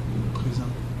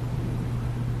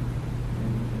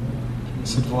 On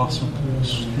essaie de voir si on peut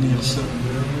soutenir ça.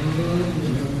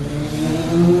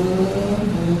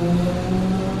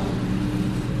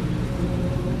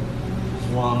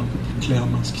 Voir un peu plus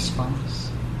clairement ce qui se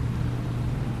passe.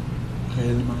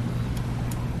 Réellement.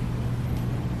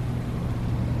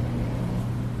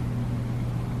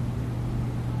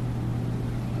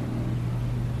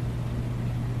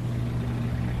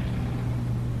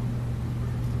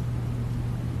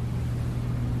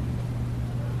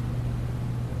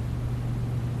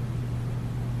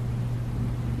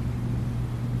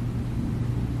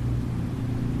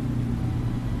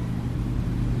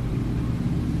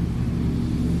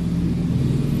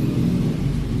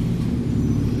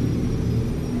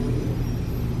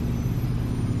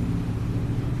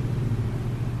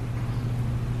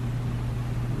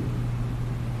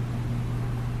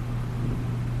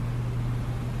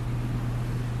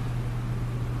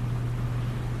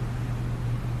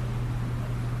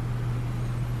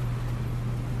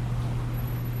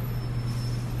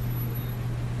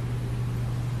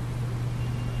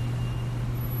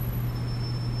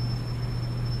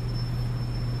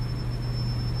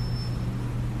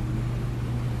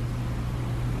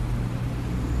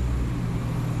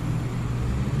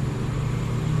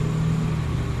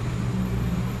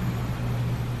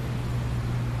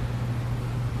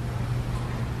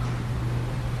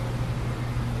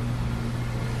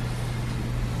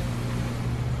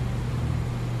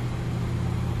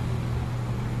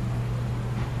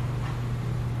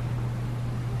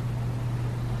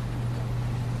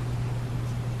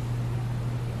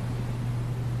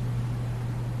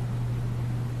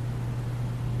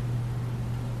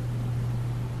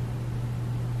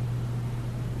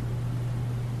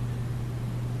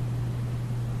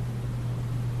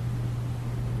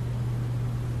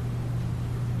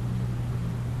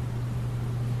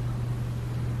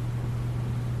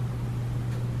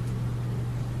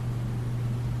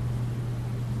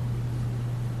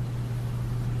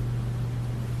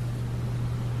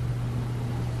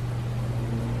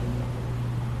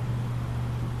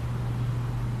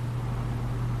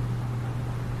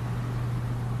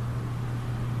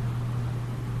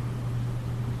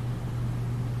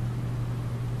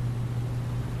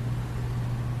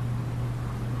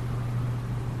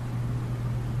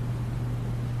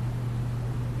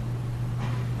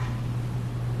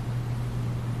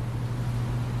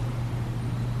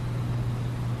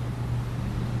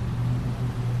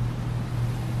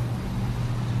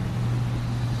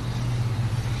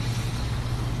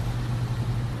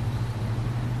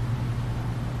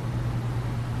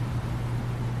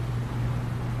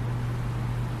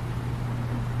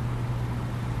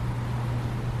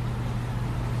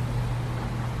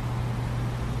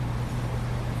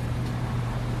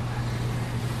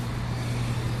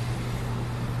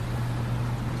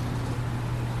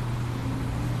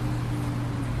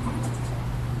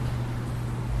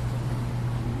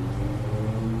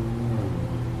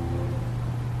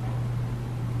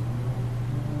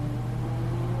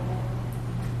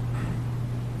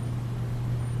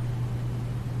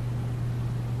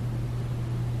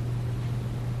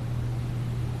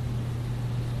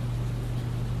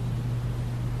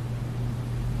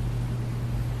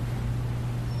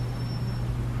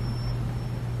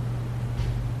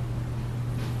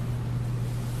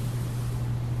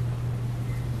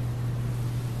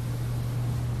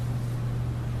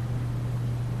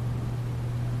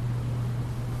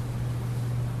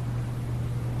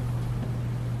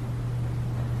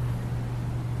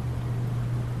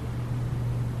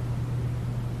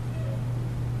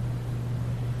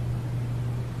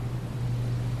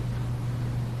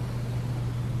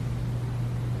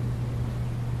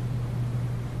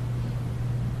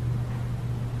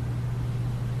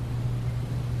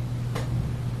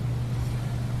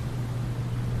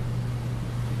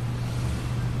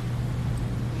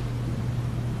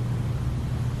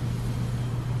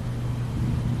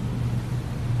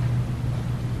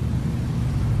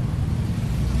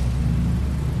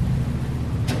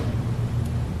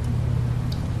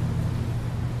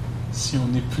 Si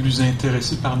on est plus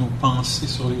intéressé par nos pensées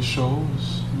sur les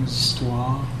choses, nos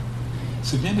histoires,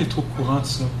 c'est bien d'être au courant de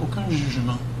ça. Aucun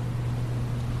jugement.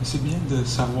 Mais c'est bien de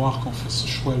savoir qu'on fait ce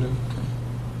choix-là. Que,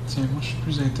 tiens, moi je suis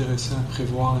plus intéressé à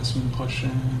prévoir la semaine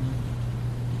prochaine.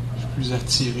 Je suis plus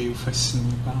attiré ou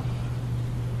fasciné par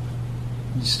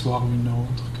une histoire ou une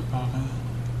autre que par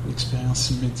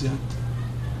l'expérience immédiate.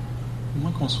 Au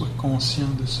moins qu'on soit conscient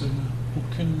de cela.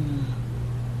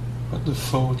 Pas de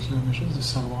faute, là, mais juste de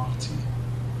savoir, tiens,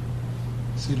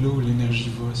 c'est là où l'énergie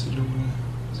va, c'est là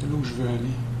où je veux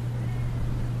aller.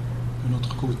 D'un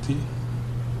autre côté,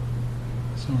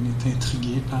 si on est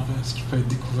intrigué par ce qui peut être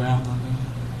découvert dans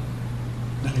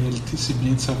la réalité, c'est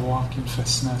bien de savoir qu'il y a une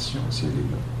fascination, si elle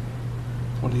est là,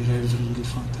 pour les rêveries, les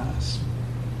fantasmes,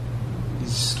 les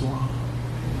histoires.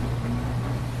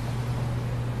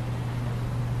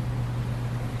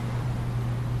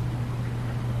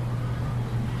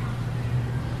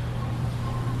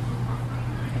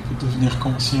 On peut devenir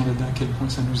conscient là-dedans à quel point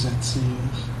ça nous attire.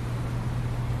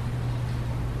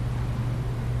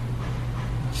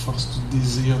 La force du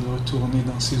désir de retourner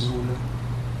dans ces eaux-là.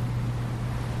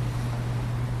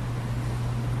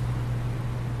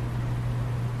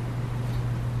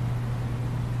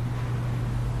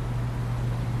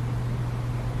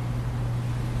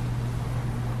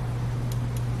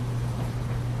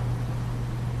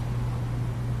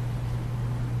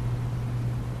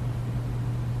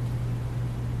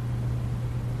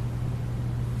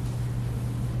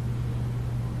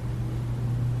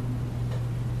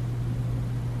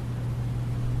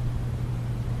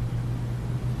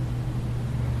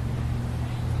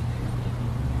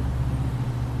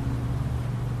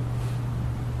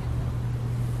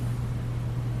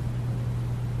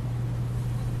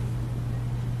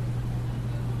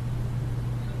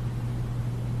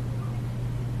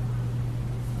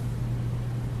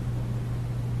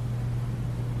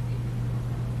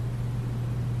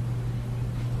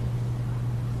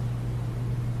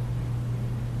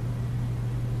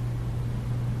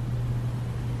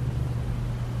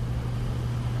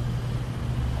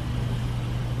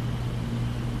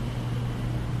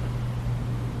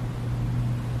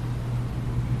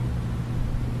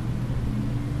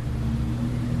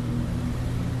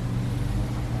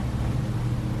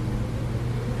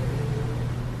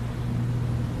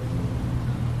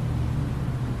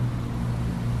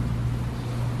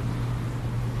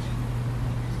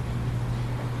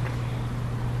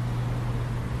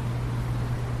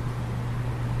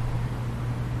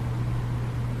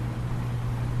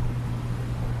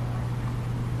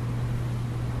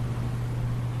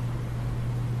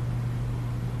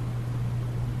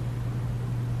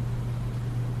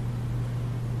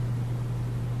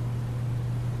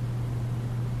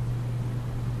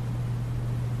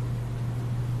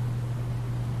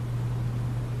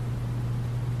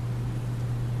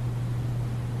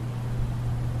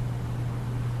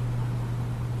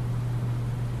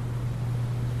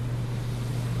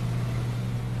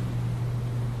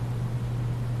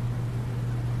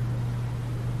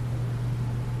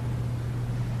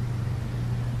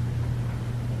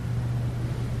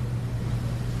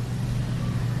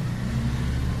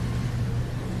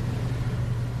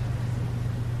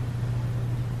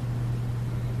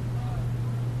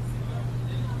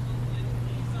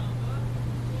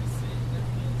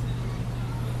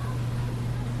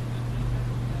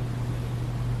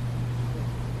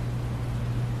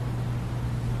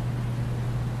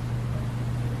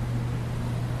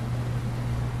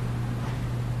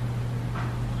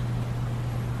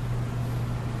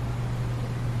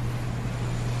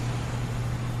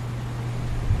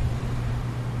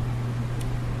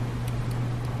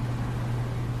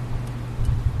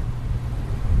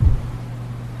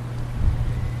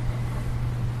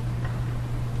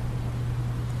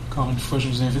 Encore une fois, je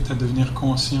vous invite à devenir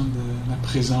conscient de la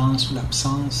présence ou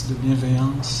l'absence de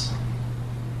bienveillance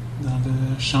dans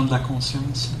le champ de la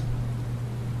conscience.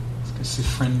 Est-ce que c'est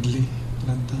friendly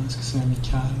là-dedans? Est-ce que c'est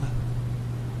amical?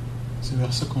 C'est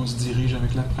vers ça qu'on se dirige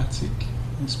avec la pratique.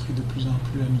 Un esprit de plus en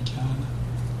plus amical.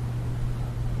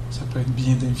 Ça peut être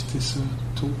bien d'inviter ça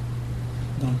tôt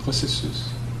dans le processus.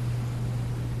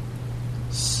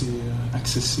 C'est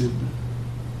accessible.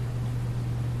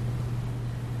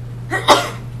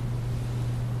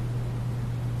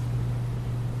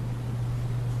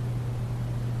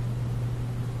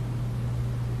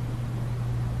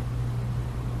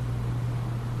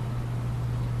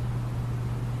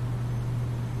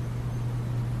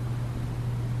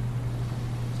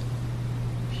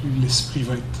 Plus l'esprit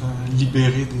va être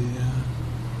libéré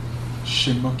des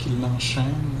schémas qui l'enchaînent,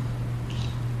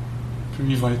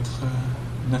 plus il va être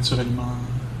naturellement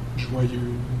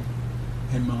joyeux,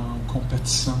 aimant,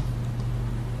 compatissant.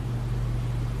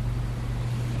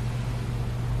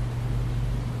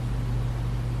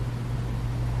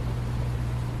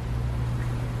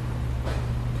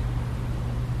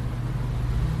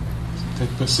 C'est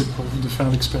peut-être possible pour vous de faire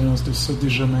l'expérience de ça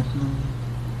déjà maintenant.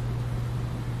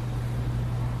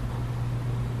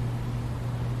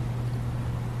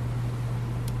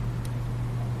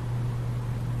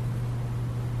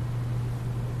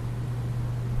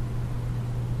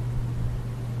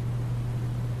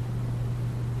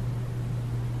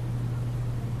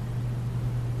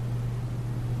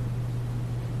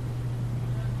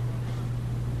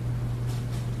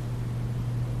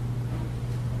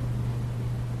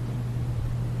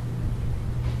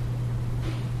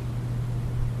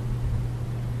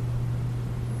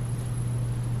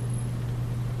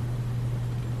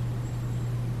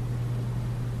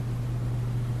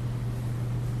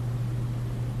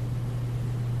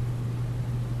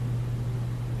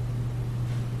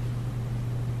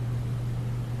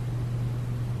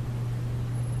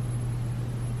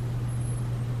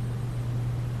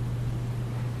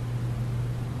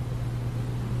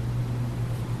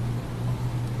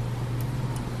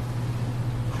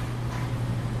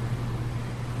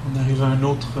 arrive à un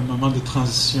autre moment de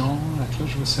transition. La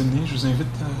cloche va sonner. Je vous invite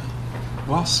à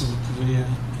voir si vous pouvez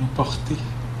importer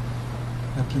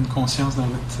la pleine conscience dans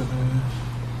votre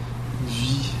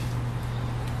vie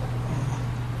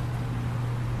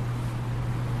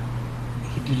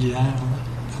régulière là,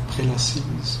 après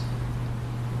l'assise,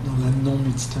 dans la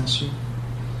non-méditation.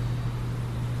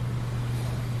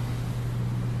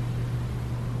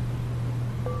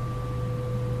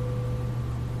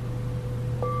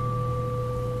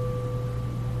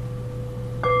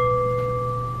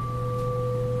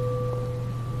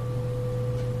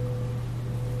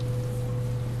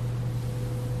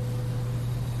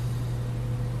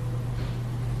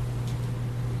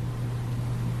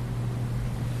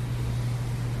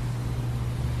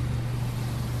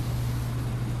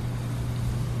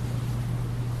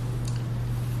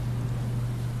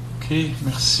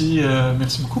 Merci,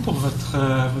 merci beaucoup pour votre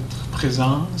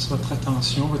présence, votre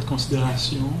attention, votre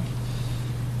considération,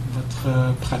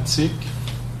 votre pratique.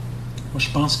 Moi, je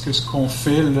pense que ce qu'on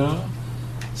fait là,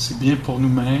 c'est bien pour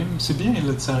nous-mêmes. C'est bien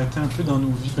là, de s'arrêter un peu dans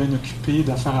nos vies bien occupées,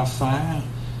 d'affaires à faire,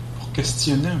 pour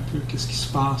questionner un peu qu'est-ce qui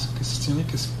se passe, questionner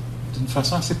d'une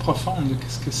façon assez profonde,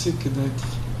 qu'est-ce que c'est que d'être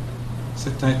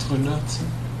cet être-là, tu sais.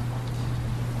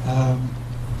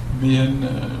 Mais il y a une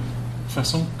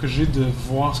façon que j'ai de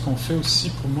voir ce qu'on fait aussi,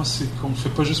 pour moi, c'est qu'on ne le fait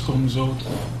pas juste pour nous autres.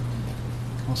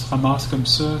 On se ramasse comme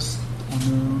ça,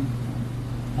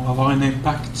 on va avoir un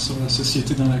impact sur la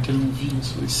société dans laquelle on vit,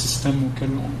 sur les systèmes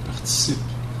auxquels on participe.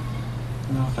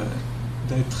 Alors,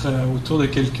 d'être autour de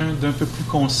quelqu'un d'un peu plus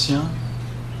conscient,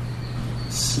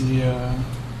 c'est,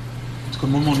 en tout cas,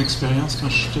 moi, mon expérience, quand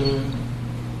je suis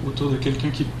autour de quelqu'un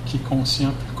qui est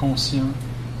conscient,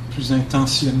 plus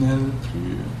intentionnel,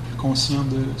 plus conscient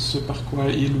de ce par quoi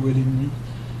il ou elle est venu,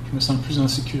 je me sens plus en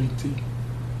sécurité.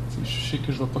 Je sais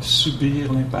que je ne vais pas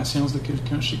subir l'impatience de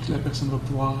quelqu'un, je sais que la personne va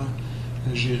pouvoir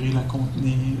la gérer, la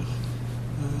contenir,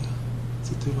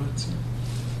 etc.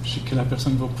 Je sais que la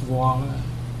personne va pouvoir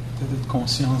peut-être être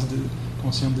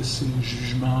consciente de ses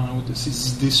jugements ou de ses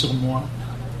idées sur moi,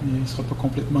 mais il ne sera pas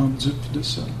complètement dupe de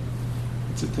ça,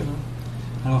 etc.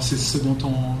 Alors c'est ce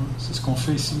qu'on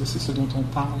fait ici, c'est ce dont on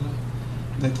parle,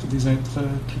 d'être des êtres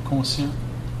plus conscients,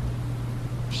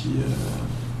 puis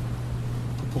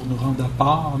pas pour nous rendre à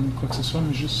part ni quoi que ce soit,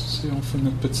 mais juste on fait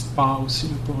notre petite part aussi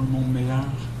là, pour un monde meilleur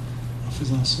en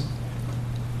faisant ça.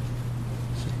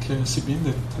 Fait que c'est bien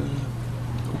d'être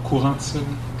au courant de ça,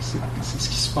 c'est ce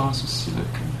qui se passe aussi là,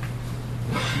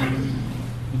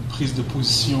 une prise de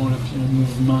position là, puis un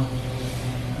mouvement,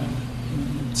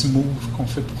 un petit move qu'on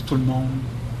fait pour tout le monde,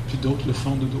 puis d'autres le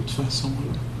font de d'autres façons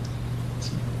là.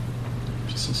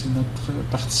 Puis ça, c'est notre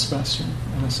participation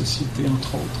à la société,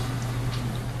 entre autres.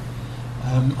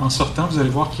 En sortant, vous allez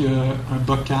voir qu'il y a un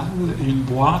bocal et une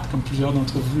boîte, comme plusieurs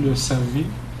d'entre vous le savez.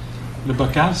 Le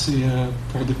bocal, c'est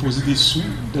pour déposer des sous,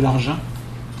 de l'argent,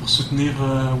 pour soutenir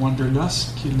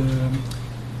Wanderlust, qui est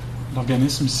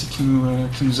l'organisme ici qui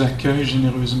nous accueille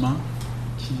généreusement,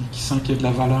 qui sent qu'il y a de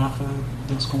la valeur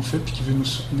dans ce qu'on fait, puis qui veut nous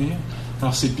soutenir.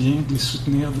 Alors c'est bien de les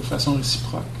soutenir de façon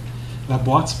réciproque. La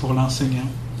boîte, c'est pour l'enseignant.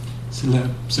 C'est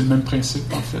le même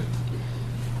principe, en fait.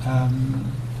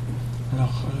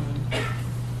 Alors,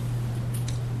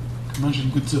 comment j'ai le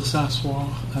goût de dire ça à soir?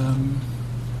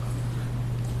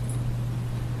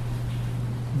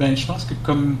 Je pense que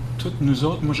comme toutes nous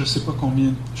autres, moi, je ne sais pas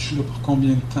je suis là pour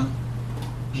combien de temps.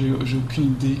 J'ai aucune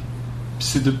idée.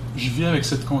 Puis je vis avec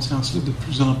cette conscience-là de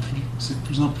plus en plus. C'est de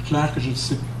plus en plus clair que je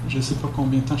ne sais pas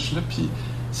combien de temps je suis là, puis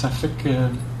ça fait que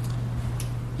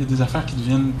il y a des affaires qui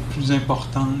deviennent plus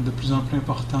importantes, de plus en plus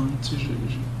importantes. Tu sais,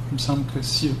 il me semble que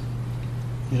si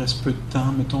il reste peu de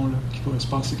temps, mettons, là, qu'il pourrait se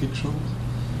passer quelque chose,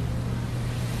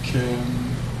 que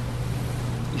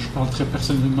je parle très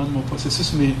personnellement de mon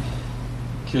processus, mais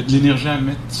qu'il y a de l'énergie à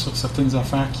mettre sur certaines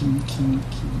affaires qui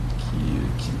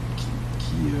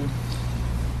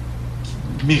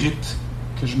méritent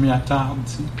que je m'y attarde.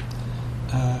 Tu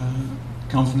sais.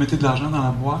 Quand vous mettez de l'argent dans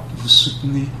la boîte, vous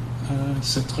soutenez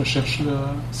cette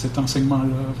recherche-là, cet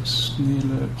enseignement-là, vous soutenez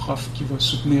le prof qui va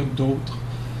soutenir d'autres,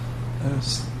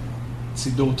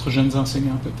 c'est d'autres jeunes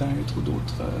enseignants peut-être, ou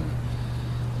d'autres,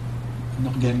 un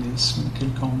organisme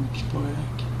quelconque qui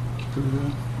peut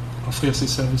offrir ces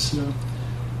services-là.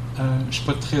 Je ne suis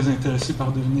pas très intéressé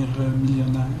par devenir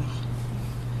millionnaire,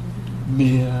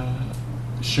 mais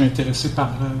je suis intéressé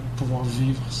par pouvoir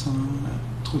vivre sans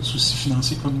trop de soucis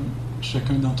financiers comme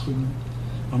chacun d'entre nous.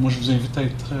 Alors moi, je vous invite à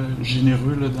être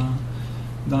généreux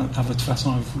là, à votre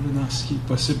façon à vous, là, dans ce qui est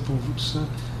possible pour vous, tout ça.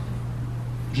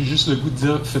 J'ai juste le goût de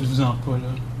dire, faites-vous-en pas,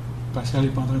 là. Pascal n'est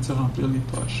pas en train de se remplir les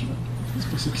poches, là. C'est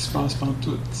pas ça qui se passe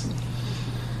pantoute,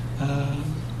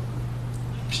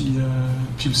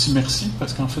 Puis aussi merci,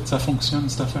 parce qu'en fait, ça fonctionne,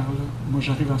 cette affaire-là. Moi,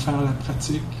 j'arrive à faire la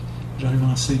pratique, j'arrive à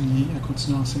enseigner, à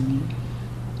continuer à enseigner,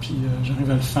 puis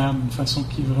j'arrive à le faire d'une façon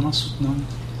qui est vraiment soutenante.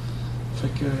 Fait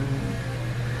que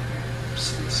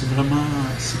c'est vraiment,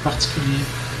 c'est particulier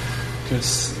que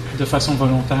de façon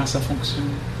volontaire, ça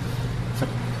fonctionne. Fait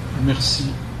que merci,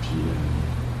 puis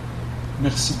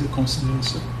merci de considérer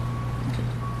ça. OK.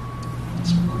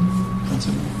 Merci beaucoup. Merci.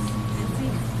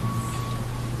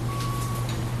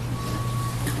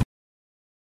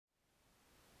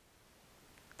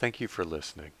 Thank you for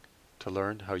listening. To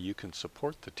learn how you can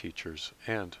support the teachers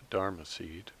and Dharma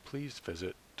Seed, please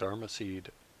visit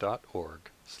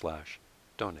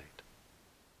dharmaseed.org/donate.